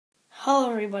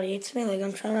Hello everybody, it's me,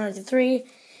 I'm trying out the 3,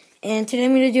 and today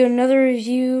I'm going to do another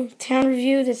town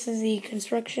review. This is the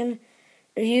construction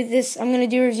review. I'm going to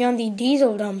do a review on the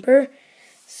diesel dumper,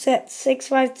 set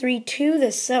 6532.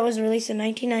 This set was released in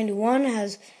 1991,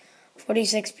 has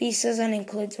 46 pieces, and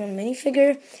includes one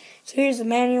minifigure. So here's the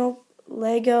manual,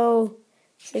 Lego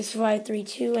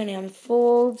 6532, and it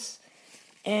unfolds,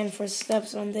 and for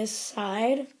steps on this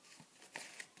side.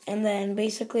 And then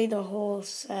basically the whole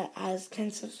set has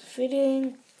 10 steps of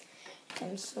fitting,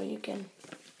 and so you can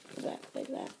do that like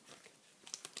that.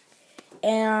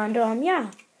 And yeah,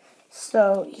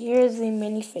 so here's the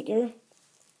minifigure.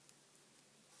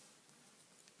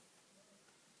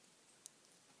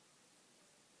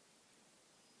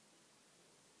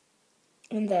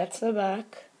 And that's the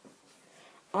back.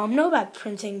 No back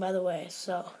printing, by the way,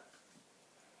 so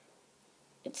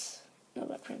it's no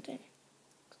back printing.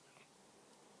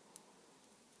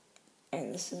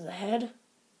 And this is the head.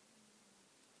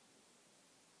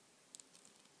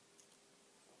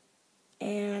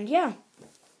 And yeah.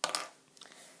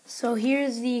 So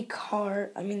here's the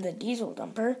the diesel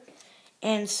dumper.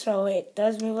 And so it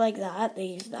does move like that. They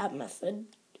use that method.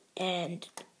 And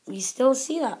we still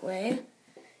see that way.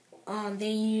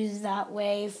 They use that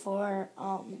way for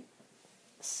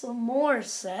some more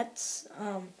sets.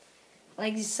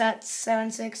 Like set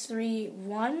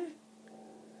 7631.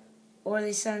 Or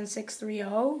the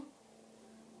 7630,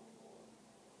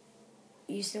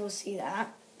 you still see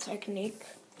that technique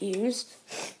used.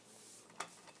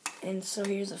 And so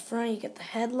here's the front, you get the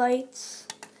headlights.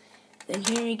 Then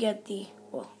here you get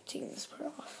taking this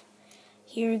part off.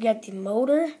 Here you get the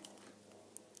motor.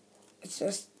 It's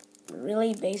just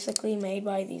really basically made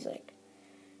by these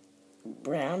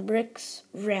round bricks.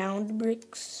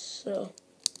 So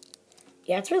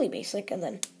yeah, it's really basic. And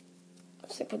then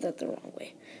I put that the wrong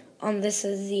way. This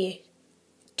is the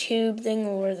tube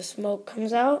thing where the smoke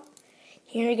comes out.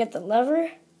 Here you get the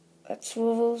lever that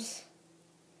swivels.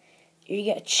 Here you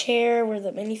get a chair where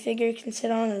the minifigure can sit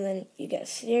on, and then you get a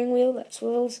steering wheel that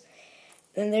swivels.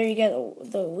 Then there you get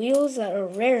the wheels that are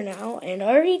rare now. And I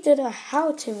already did a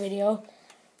how-to video,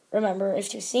 remember,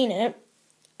 if you've seen it,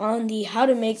 on the how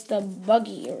to make the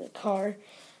buggy or the car.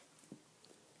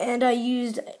 And I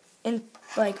used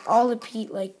all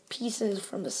the pieces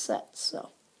from the set,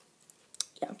 so.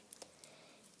 Yeah,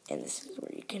 and this is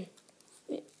where you can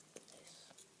fit this.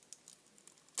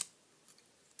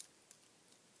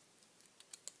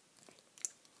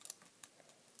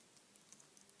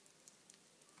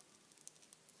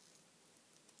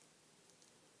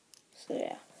 So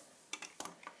yeah,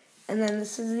 and then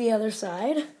this is the other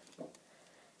side.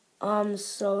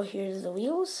 So here's the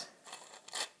wheels.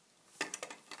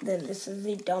 Then this is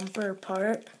the dumper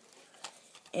part,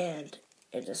 and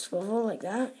it just swivels like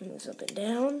that. It moves up and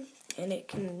down, and it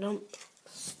can dump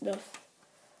stuff.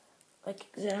 Like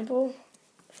example,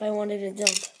 if I wanted to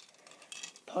dump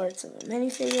parts of a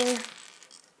minifigure,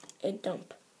 it'd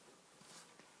dump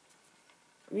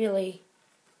really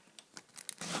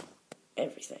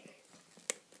everything.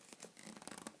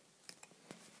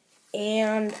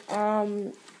 And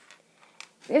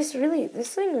this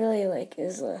thing really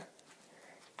is a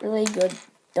really good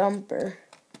dumper.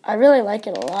 I really like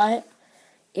it a lot.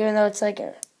 Even though it's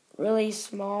a really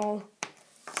small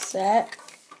set,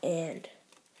 and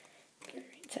I'm gonna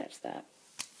reattach that.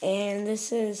 And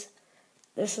this is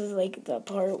the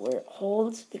part where it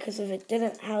holds, because if it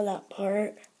didn't have that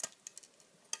part,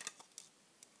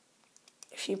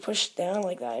 if you push down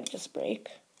like that, it'd just break.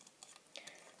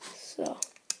 So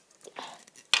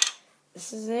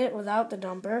this is it without the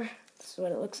dumper. This is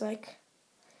what it looks like.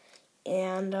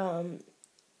 And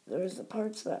there's the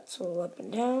parts that swivel up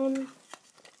and down.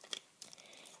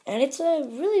 And it's a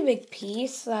really big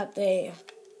piece that they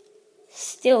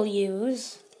still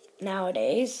use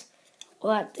nowadays.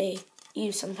 Well, that they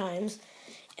use sometimes.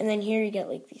 And then here you get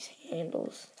these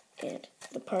handles and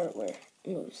the part where it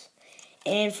moves.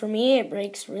 And for me, it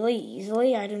breaks really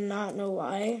easily. I do not know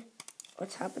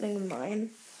what's happening with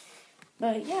mine.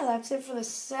 But yeah, that's it for the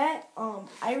set.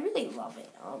 I really love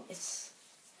it.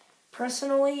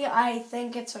 Personally, I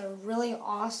think it's a really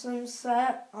awesome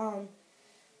set.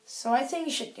 So I think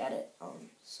you should get it.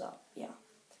 So yeah.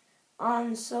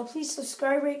 So please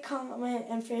subscribe, rate, comment,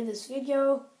 and share this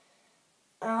video.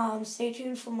 Stay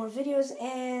tuned for more videos,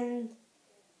 and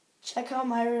check out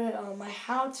my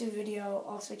how-to video.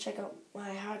 Also check out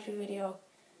my how-to video.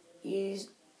 Use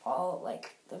all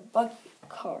the buggy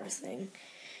car thing.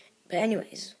 But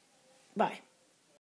anyways, bye.